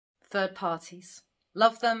Third parties.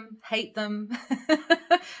 Love them, hate them,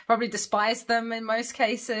 probably despise them in most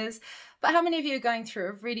cases. But how many of you are going through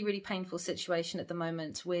a really, really painful situation at the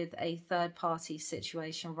moment with a third party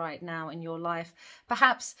situation right now in your life?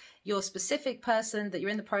 Perhaps your specific person that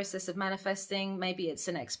you're in the process of manifesting, maybe it's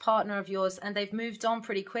an ex-partner of yours and they've moved on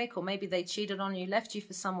pretty quick, or maybe they cheated on you, left you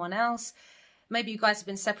for someone else. Maybe you guys have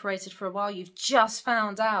been separated for a while. You've just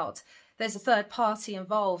found out there's a third party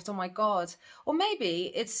involved. Oh my God. Or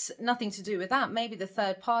maybe it's nothing to do with that. Maybe the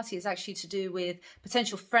third party is actually to do with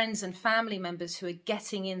potential friends and family members who are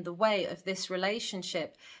getting in the way of this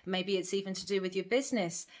relationship. Maybe it's even to do with your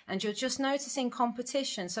business and you're just noticing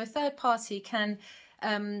competition. So third party can,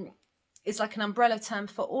 is like an umbrella term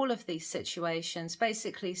for all of these situations.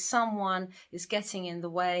 Basically, someone is getting in the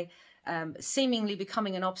way, seemingly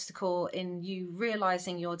becoming an obstacle in you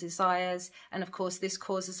realizing your desires. And of course, this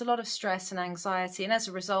causes a lot of stress and anxiety. And as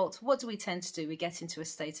a result, what do we tend to do? We get into a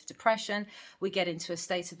state of depression. We get into a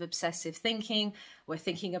state of obsessive thinking. We're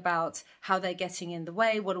thinking about how they're getting in the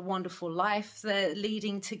way, what a wonderful life they're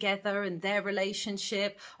leading together and their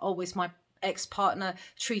relationship. Always my ex-partner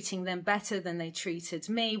treating them better than they treated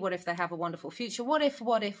me. What if they have a wonderful future? What if?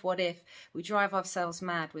 We drive ourselves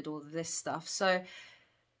mad with all of this stuff. So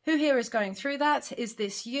who here is going through that? Is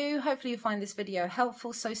this you? Hopefully you find this video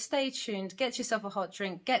helpful. So stay tuned, get yourself a hot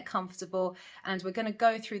drink, get comfortable, and we're going to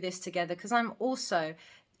go through this together because I'm also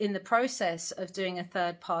in the process of doing a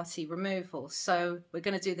third party removal. So we're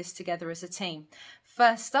going to do this together as a team.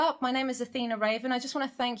 First up, my name is Athena Raven. I just want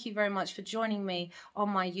to thank you very much for joining me on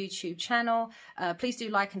my YouTube channel. Please do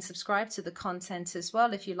like and subscribe to the content as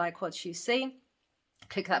well if you like what you see.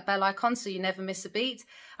 Click that bell icon so you never miss a beat.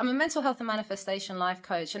 I'm a mental health and manifestation life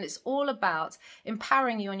coach, and it's all about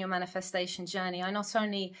empowering you on your manifestation journey. I not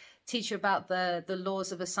only teach you about the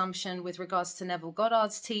laws of assumption with regards to Neville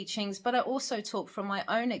Goddard's teachings, but I also talk from my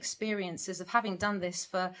own experiences of having done this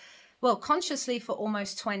for, well, consciously for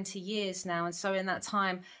almost 20 years now. And so in that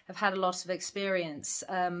time, I've had a lot of experience.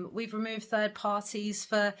 We've removed third parties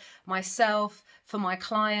for myself, for my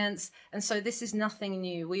clients. And so this is nothing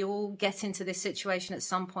new. We all get into this situation at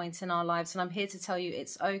some point in our lives. And I'm here to tell you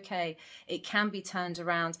it's okay. It can be turned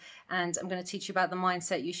around. And I'm going to teach you about the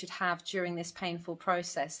mindset you should have during this painful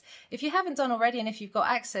process. If you haven't done already, and if you've got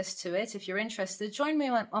access to it, if you're interested, join me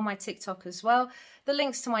on my TikTok as well. The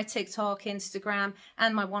links to my TikTok, Instagram,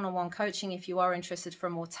 and my one-on-one coaching, if you are interested for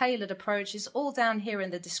a more tailored approach, is all down here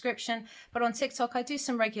in the description. But on TikTok, I do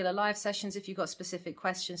some regular live sessions if you've got specific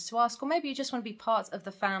questions to ask, or maybe you just want to be part of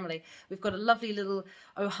the family. We've got a lovely little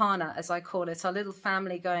ohana, as I call it, our little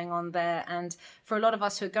family going on there. And for a lot of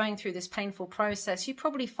us who are going through this painful process, you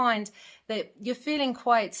probably find that you're feeling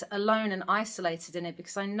quite alone and isolated in it,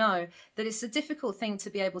 because I know that it's a difficult thing to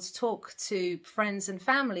be able to talk to friends and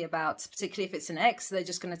family about, particularly if it's an ex. They're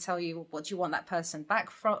just going to tell you what you want that person back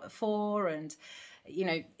for, and you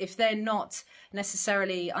know, if they're not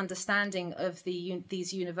necessarily understanding of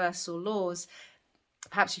these universal laws,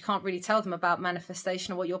 perhaps you can't really tell them about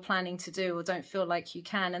manifestation or what you're planning to do, or don't feel like you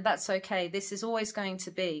can. And that's okay. This is always going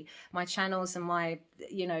to be my channels and my,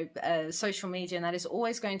 social media. And that is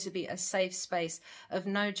always going to be a safe space of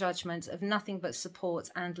no judgment, of nothing but support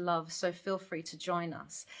and love. So feel free to join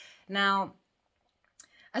us. Now,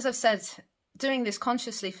 as I've said, doing this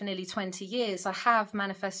consciously for nearly 20 years, I have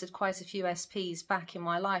manifested quite a few SPs back in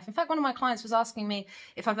my life. In fact, one of my clients was asking me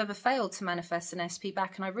if I've ever failed to manifest an SP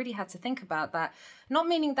back, and I really had to think about that. Not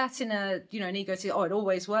meaning that in a, an ego to, oh, it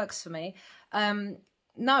always works for me.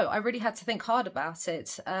 No, I really had to think hard about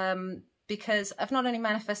it, because I've not only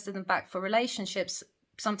manifested them back for relationships,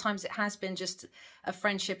 sometimes it has been just a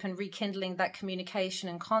friendship and rekindling that communication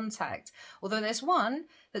and contact. Although there's one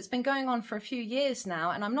that's been going on for a few years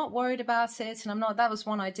now, and I'm not worried about it. And that was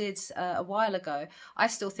one I did a while ago. I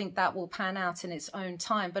still think that will pan out in its own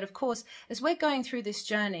time. But of course, as we're going through this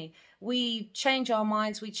journey, we change our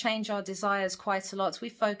minds, we change our desires quite a lot. We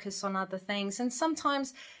focus on other things. And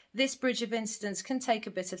sometimes this bridge of incidents can take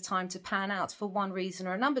a bit of time to pan out for one reason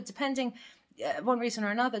or another, depending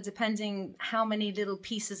how many little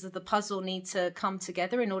pieces of the puzzle need to come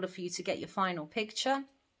together in order for you to get your final picture.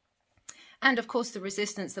 And of course, the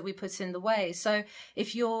resistance that we put in the way. So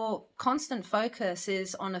if your constant focus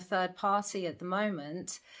is on a third party at the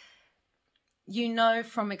moment, you know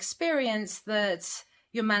from experience that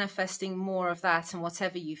you're manifesting more of that, and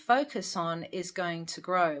whatever you focus on is going to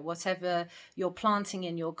grow. Whatever you're planting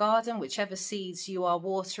in your garden, whichever seeds you are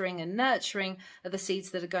watering and nurturing, are the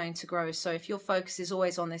seeds that are going to grow. So if your focus is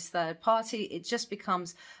always on this third party, it just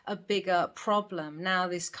becomes a bigger problem. Now,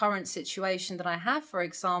 this current situation that I have, for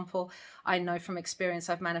example, I know from experience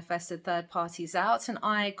I've manifested third parties out, and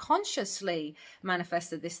I consciously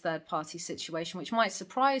manifested this third party situation, which might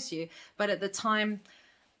surprise you, but at the time,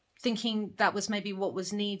 thinking that was maybe what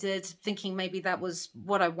was needed, thinking maybe that was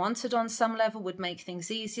what I wanted on some level, would make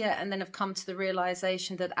things easier, and then have come to the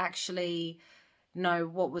realization that actually, no,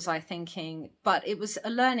 what was I thinking? But it was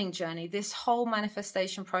a learning journey. This whole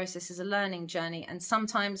manifestation process is a learning journey, and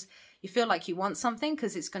sometimes you feel like you want something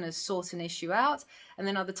because it's going to sort an issue out, and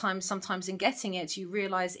then other times, sometimes in getting it, you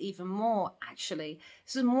realize even more, actually,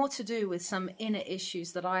 this is more to do with some inner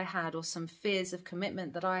issues that I had, or some fears of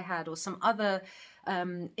commitment that I had, or some other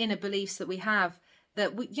inner beliefs that we have,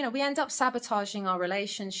 that we end up sabotaging our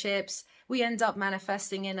relationships. We end up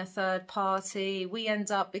manifesting in a third party. We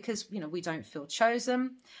end up, because we don't feel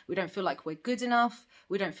chosen, we don't feel like we're good enough,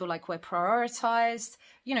 we don't feel like we're prioritized,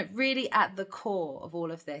 really at the core of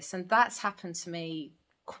all of this. And that's happened to me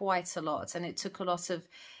quite a lot, and it took a lot of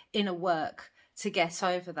inner work to get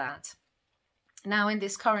over that. Now, in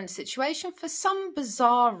this current situation, for some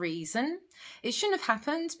bizarre reason, it shouldn't have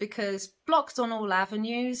happened, because blocked on all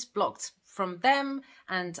avenues, blocked from them,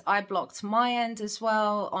 and I blocked my end as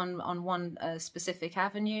well on one specific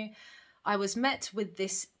avenue. I was met with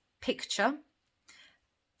this picture.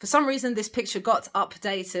 For some reason, this picture got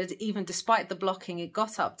updated, even despite the blocking, it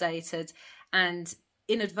got updated, and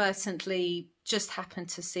inadvertently just happened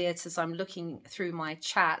to see it as I'm looking through my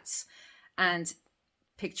chats, and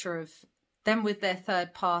picture of them with their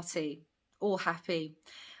third party, all happy.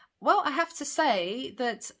 Well, I have to say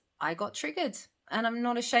that I got triggered, and I'm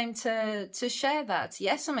not ashamed to share that.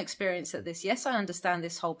 Yes, I'm experienced at this. Yes, I understand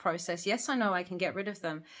this whole process. Yes, I know I can get rid of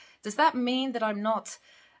them. Does that mean that I'm not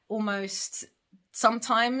almost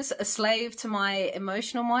sometimes a slave to my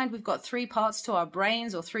emotional mind? We've got three parts to our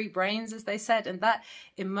brains, or three brains, as they said, and that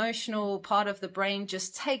emotional part of the brain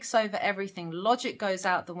just takes over everything. Logic goes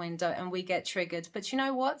out the window, and we get triggered. But you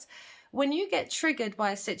know what? When you get triggered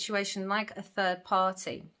by a situation like a third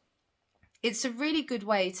party, it's a really good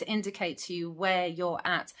way to indicate to you where you're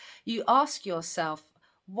at. You ask yourself,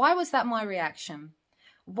 why was that my reaction?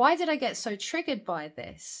 Why did I get so triggered by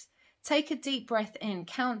this? Take a deep breath in,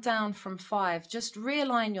 count down from 5, just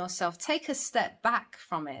realign yourself, take a step back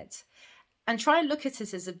from it, and try and look at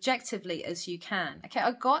it as objectively as you can. Okay,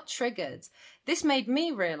 I got triggered. This made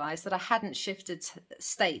me realize that I hadn't shifted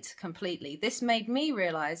state completely. This made me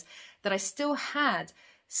realize that I still had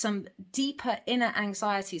some deeper inner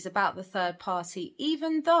anxieties about the third party,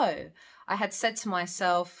 even though I had said to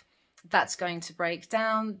myself, that's going to break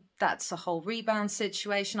down, that's a whole rebound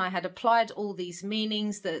situation. I had applied all these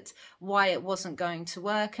meanings that why it wasn't going to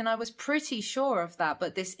work, and I was pretty sure of that,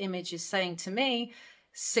 but this image is saying to me,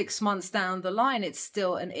 6 months down the line, it's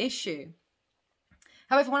still an issue.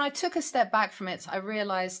 However, when I took a step back from it, I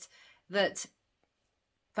realized that,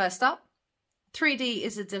 first up, 3D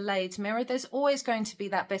is a delayed mirror. There's always going to be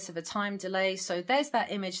that bit of a time delay. So there's that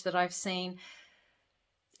image that I've seen.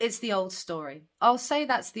 It's the old story. I'll say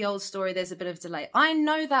that's the old story. There's a bit of delay. I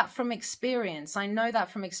know that from experience. I know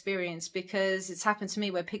that from experience because it's happened to me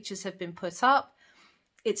where pictures have been put up.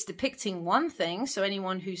 It's depicting one thing. So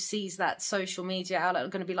anyone who sees that social media outlet are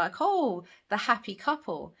going to be like, oh, the happy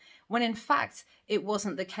couple. When in fact, it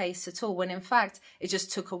wasn't the case at all. When in fact, it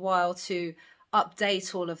just took a while to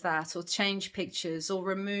update all of that, or change pictures, or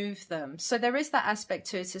remove them. So there is that aspect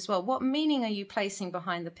to it as well. What meaning are you placing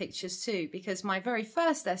behind the pictures too? Because my very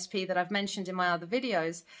first SP that I've mentioned in my other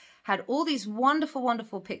videos had all these wonderful,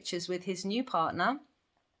 wonderful pictures with his new partner.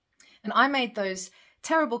 And I made those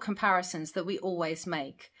terrible comparisons that we always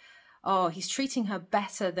make. Oh, he's treating her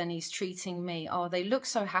better than he's treating me. Oh, they look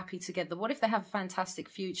so happy together. What if they have a fantastic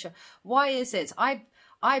future? Why is it?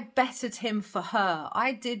 I bettered him for her.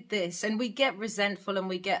 I did this. And we get resentful and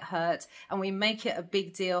we get hurt and we make it a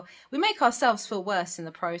big deal. We make ourselves feel worse in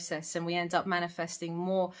the process, and we end up manifesting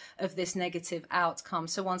more of this negative outcome.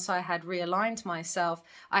 So once I had realigned myself,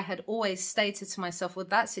 I had always stated to myself, well,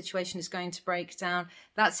 that situation is going to break down.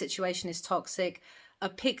 That situation is toxic. A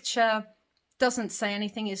picture doesn't say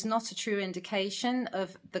anything, is not a true indication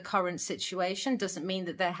of the current situation, doesn't mean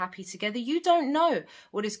that they're happy together. You don't know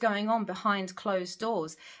what is going on behind closed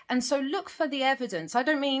doors. And so look for the evidence. I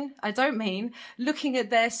don't mean looking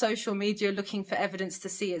at their social media, looking for evidence to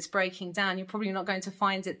see it's breaking down. You're probably not going to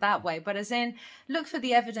find it that way, but as in look for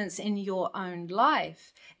the evidence in your own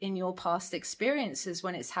life, in your past experiences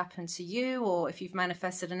when it's happened to you, or if you've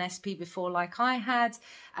manifested an SP before like I had,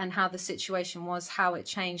 and how the situation was, how it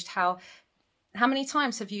changed, how many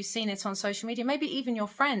times have you seen it on social media? Maybe even your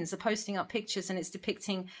friends are posting up pictures and it's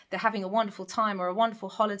depicting they're having a wonderful time or a wonderful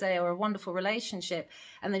holiday or a wonderful relationship.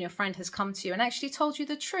 And then your friend has come to you and actually told you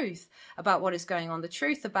the truth about what is going on, the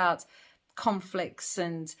truth about conflicts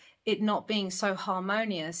and it not being so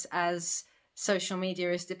harmonious as social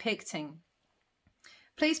media is depicting.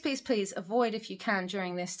 Please, please, please avoid, if you can,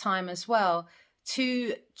 during this time as well,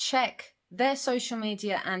 to check their social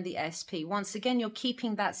media and the SP. Once again, you're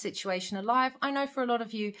keeping that situation alive. I know for a lot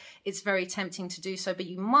of you, it's very tempting to do so, but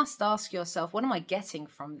you must ask yourself, what am I getting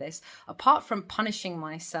from this? Apart from punishing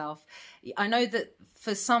myself, I know that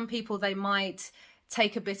for some people, they might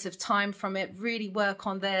take a bit of time from it, really work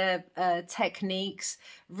on their techniques,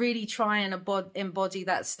 really try and embody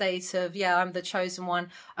that state of, yeah, I'm the chosen one.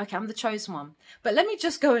 Okay, I'm the chosen one. But let me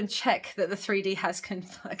just go and check that the 3D has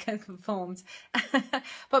conformed.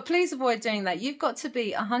 But please avoid doing that. You've got to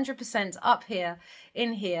be 100% up here,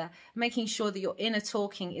 in here, making sure that your inner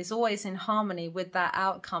talking is always in harmony with that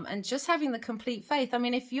outcome and just having the complete faith. I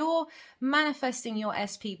mean, if you're manifesting your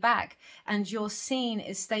SP back and your scene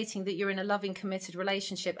is stating that you're in a loving, committed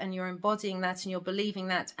relationship and you're embodying that and you're believing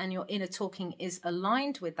that and your inner talking is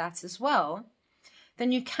aligned with that as well,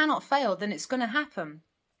 then you cannot fail, then it's going to happen.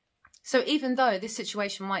 So even though this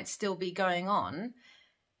situation might still be going on,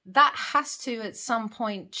 that has to at some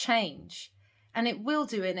point change. And it will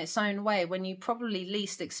do in its own way when you probably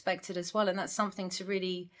least expect it as well. And that's something to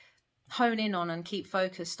really hone in on and keep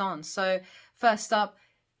focused on. So first up,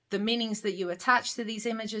 the meanings that you attach to these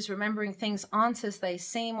images, remembering things aren't as they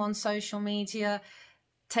seem on social media,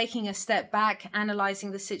 taking a step back,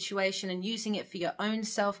 analyzing the situation and using it for your own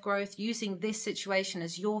self-growth, using this situation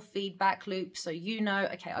as your feedback loop so you know,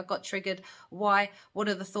 okay, I got triggered. Why? What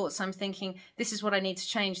are the thoughts I'm thinking? This is what I need to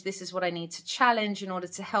change. This is what I need to challenge in order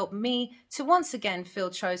to help me to once again feel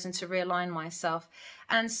chosen, to realign myself.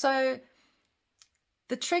 And so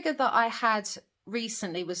the trigger that I had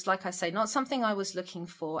recently was, like I say, not something I was looking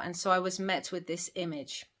for. And so I was met with this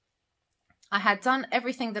image. I had done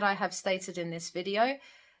everything that I have stated in this video,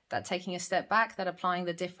 that taking a step back, that applying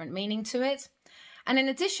the different meaning to it. And in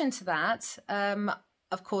addition to that,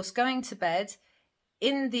 of course, going to bed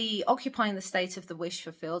in the occupying the state of the wish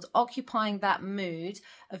fulfilled, occupying that mood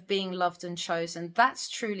of being loved and chosen. That's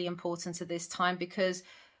truly important at this time, because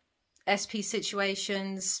SP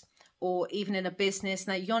situations, or even in a business,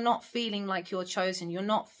 now you're not feeling like you're chosen, you're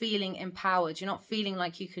not feeling empowered, you're not feeling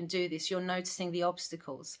like you can do this, you're noticing the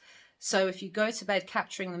obstacles. So if you go to bed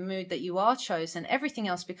capturing the mood that you are chosen, everything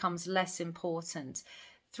else becomes less important.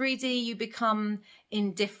 3D, you become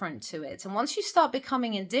indifferent to it. And once you start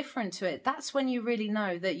becoming indifferent to it, that's when you really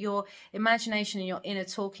know that your imagination and your inner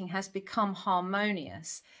talking has become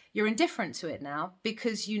harmonious. You're indifferent to it now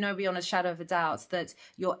because you know beyond a shadow of a doubt that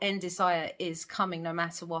your end desire is coming no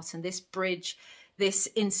matter what. And this bridge, this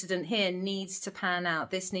incident here needs to pan out.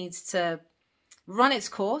 This needs to run its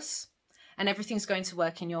course. And everything's going to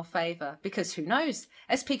work in your favor, because who knows?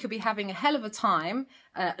 SP could be having a hell of a time,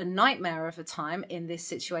 a nightmare of a time in this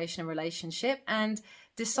situation and relationship, and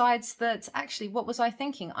decides that actually, what was I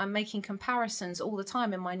thinking? I'm making comparisons all the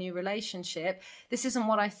time in my new relationship. This isn't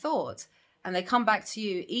what I thought. And they come back to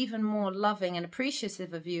you even more loving and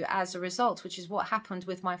appreciative of you as a result, which is what happened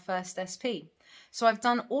with my first SP. So I've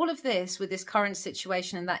done all of this with this current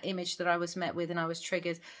situation, and that image that I was met with and I was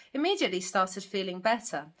triggered, immediately started feeling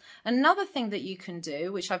better. Another thing that you can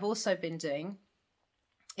do, which I've also been doing,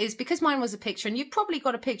 is because mine was a picture, and you've probably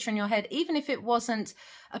got a picture in your head, even if it wasn't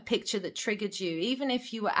a picture that triggered you, even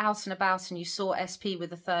if you were out and about and you saw SP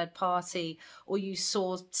with a third party, or you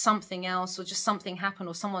saw something else, or just something happened,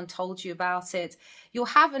 or someone told you about it, you'll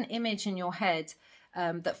have an image in your head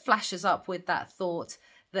that flashes up with that thought,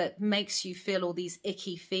 that makes you feel all these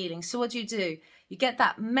icky feelings. So what do? You get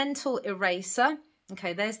that mental eraser.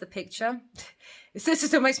 Okay, there's the picture. This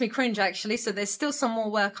still makes me cringe, actually, so there's still some more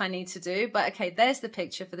work I need to do. But okay, there's the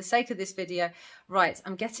picture for the sake of this video. Right,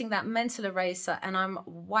 I'm getting that mental eraser and I'm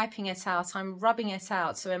wiping it out. I'm rubbing it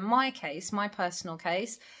out. So in my case, my personal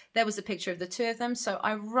case, there was a picture of the two of them. So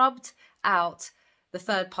I rubbed out the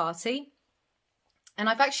third party, and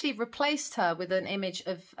I've actually replaced her with an image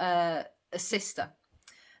of a sister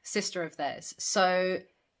of theirs. So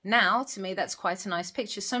Now, to me, that's quite a nice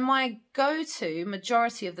picture. So my go-to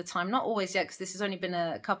majority of the time, not always yet, because this has only been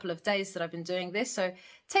a couple of days that I've been doing this, so it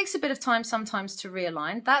takes a bit of time sometimes to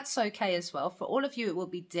realign. That's okay as well. For all of you, it will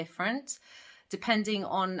be different, depending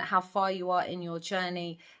on how far you are in your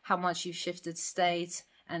journey, how much you've shifted state,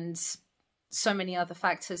 and so many other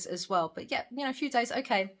factors as well. But yeah, you know, a few days,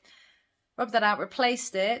 okay, rub that out,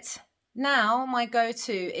 replaced it. Now my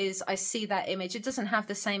go-to is I see that image. It doesn't have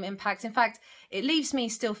the same impact. In fact, it leaves me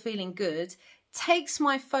still feeling good, takes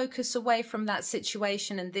my focus away from that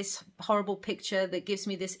situation and this horrible picture that gives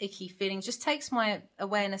me this icky feeling, just takes my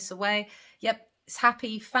awareness away. Yep, it's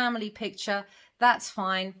happy family picture. That's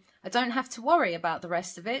fine. I don't have to worry about the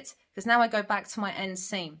rest of it because now I go back to my end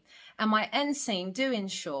scene. And my end scene do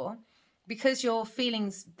ensure, because you're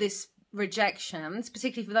feeling this rejections,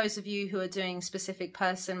 particularly for those of you who are doing specific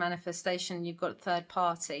person manifestation, you've got third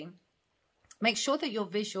party, make sure that your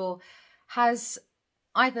visual has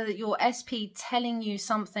either your SP telling you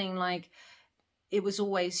something like, it was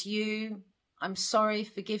always you, I'm sorry,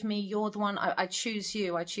 forgive me, you're the one, I choose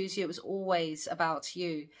you, it was always about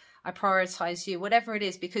you, I prioritize you, whatever it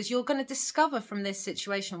is, because you're going to discover from this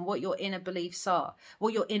situation what your inner beliefs are,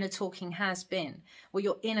 what your inner talking has been, what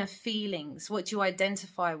your inner feelings, what you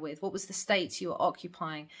identify with, what was the state you were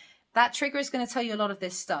occupying. That trigger is going to tell you a lot of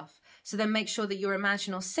this stuff. So then make sure that your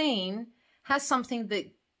imaginal scene has something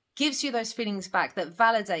that gives you those feelings back, that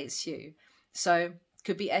validates you. So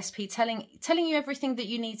could be SP telling you everything that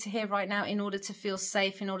you need to hear right now in order to feel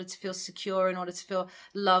safe, in order to feel secure, in order to feel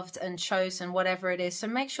loved and chosen, whatever it is. So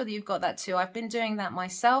make sure that you've got that too. I've been doing that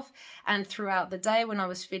myself and throughout the day when I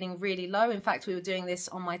was feeling really low. In fact, we were doing this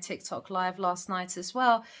on my TikTok live last night as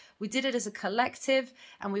well. We did it as a collective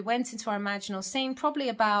and we went into our imaginal scene probably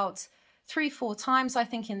about 3-4 times, I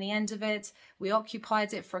think, in the end of it. We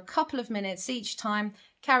occupied it for a couple of minutes each time,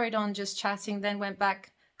 carried on just chatting, then went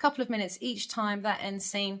back couple of minutes each time, that end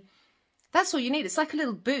scene. That's all you need. It's like a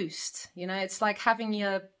little boost, you know, it's like having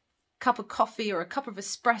your cup of coffee or a cup of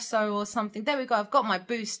espresso or something. There we go, I've got my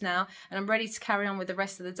boost now and I'm ready to carry on with the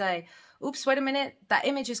rest of the day. Oops, wait a minute, that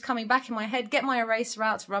image is coming back in my head. Get my eraser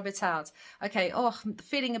out to rub it out. Okay, oh, I'm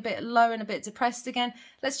feeling a bit low and a bit depressed again.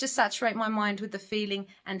 Let's just saturate my mind with the feeling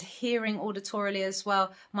and hearing auditorily as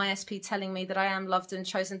well. My SP telling me that I am loved and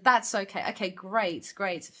chosen. That's okay. Okay, great,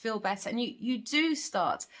 great. Feel better. And you do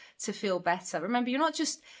start to feel better. Remember, you're not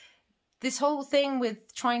just this whole thing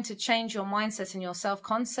with trying to change your mindset and your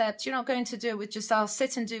self-concept. You're not going to do it with just, I'll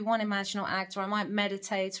sit and do one imaginal act, or I might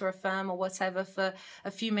meditate or affirm or whatever for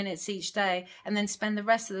a few minutes each day and then spend the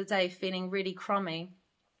rest of the day feeling really crummy.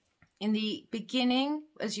 In the beginning,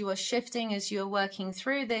 as you are shifting, as you are working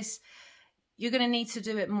through this, you're going to need to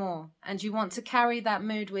do it more. And you want to carry that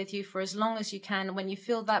mood with you for as long as you can. When you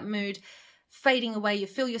feel that mood fading away, you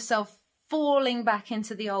feel yourself falling back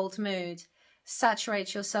into the old mood,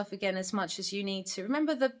 saturate yourself again as much as you need to.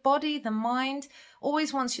 Remember, the body, the mind,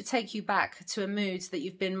 always wants to take you back to a mood that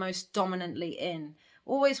you've been most dominantly in.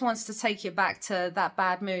 Always wants to take you back to that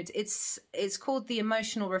bad mood. It's called the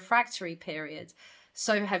emotional refractory period.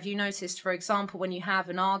 So have you noticed, for example, when you have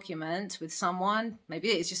an argument with someone, maybe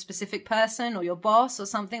it's your specific person or your boss or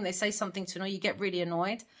something, they say something to annoy you, get really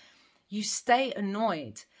annoyed. You stay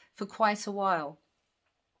annoyed for quite a while.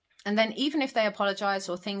 And then even if they apologize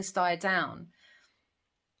or things die down,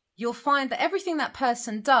 you'll find that everything that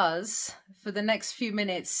person does for the next few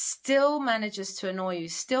minutes still manages to annoy you,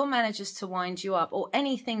 still manages to wind you up, or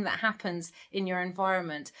anything that happens in your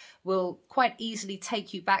environment will quite easily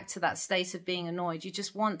take you back to that state of being annoyed. You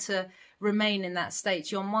just want to remain in that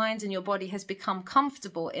state. Your mind and your body has become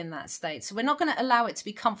comfortable in that state. So we're not going to allow it to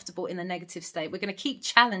be comfortable in the negative state. We're going to keep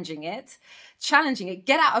challenging it,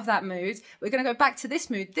 get out of that mood. We're going to go back to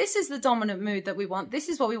this mood. This is the dominant mood that we want. This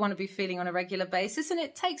is what we want to be feeling on a regular basis. And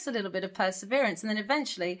it takes a little bit of perseverance. And then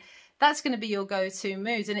eventually that's going to be your go-to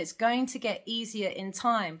mood, and it's going to get easier in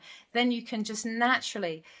time. Then you can just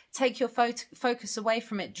naturally take your focus away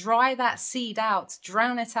from it, dry that seed out,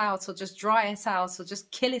 drown it out, or just dry it out, or just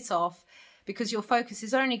kill it off, because your focus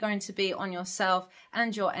is only going to be on yourself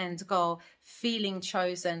and your end goal, feeling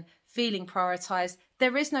chosen, feeling prioritized.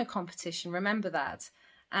 There is no competition, remember that.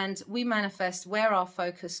 And we manifest where our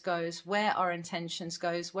focus goes, where our intentions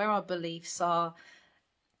goes, where our beliefs are.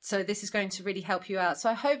 So this is going to really help you out. So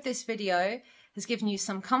I hope this video has given you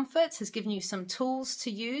some comfort, has given you some tools to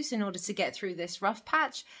use in order to get through this rough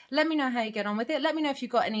patch. Let me know how you get on with it. Let me know if you've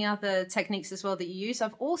got any other techniques as well that you use.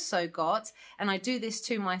 I've also got, and I do this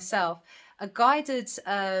too myself, a guided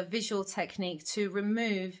visual technique to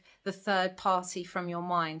remove the third party from your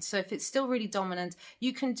mind. So if it's still really dominant,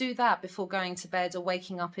 you can do that before going to bed or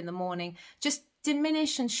waking up in the morning. Just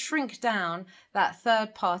diminish and shrink down that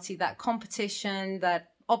third party, that competition, that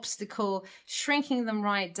obstacle, shrinking them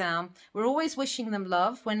right down. We're always wishing them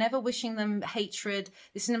love. We're never wishing them hatred.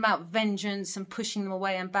 This isn't about vengeance and pushing them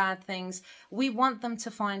away and bad things. We want them to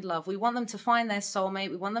find love. We want them to find their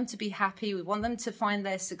soulmate. We want them to be happy. We want them to find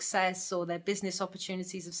their success or their business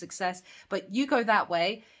opportunities of success. But you go that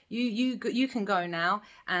way. You can go now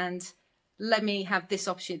and let me have this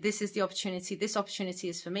opportunity. This is the opportunity. This opportunity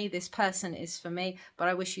is for me. This person is for me. But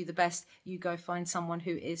I wish you the best. You go find someone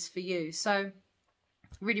who is for you. So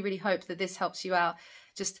really, really hope that this helps you out,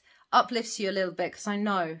 just uplifts you a little bit, because I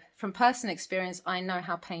know from personal experience, I know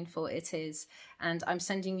how painful it is. And I'm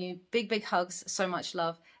sending you big, big hugs, so much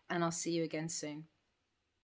love, and I'll see you again soon.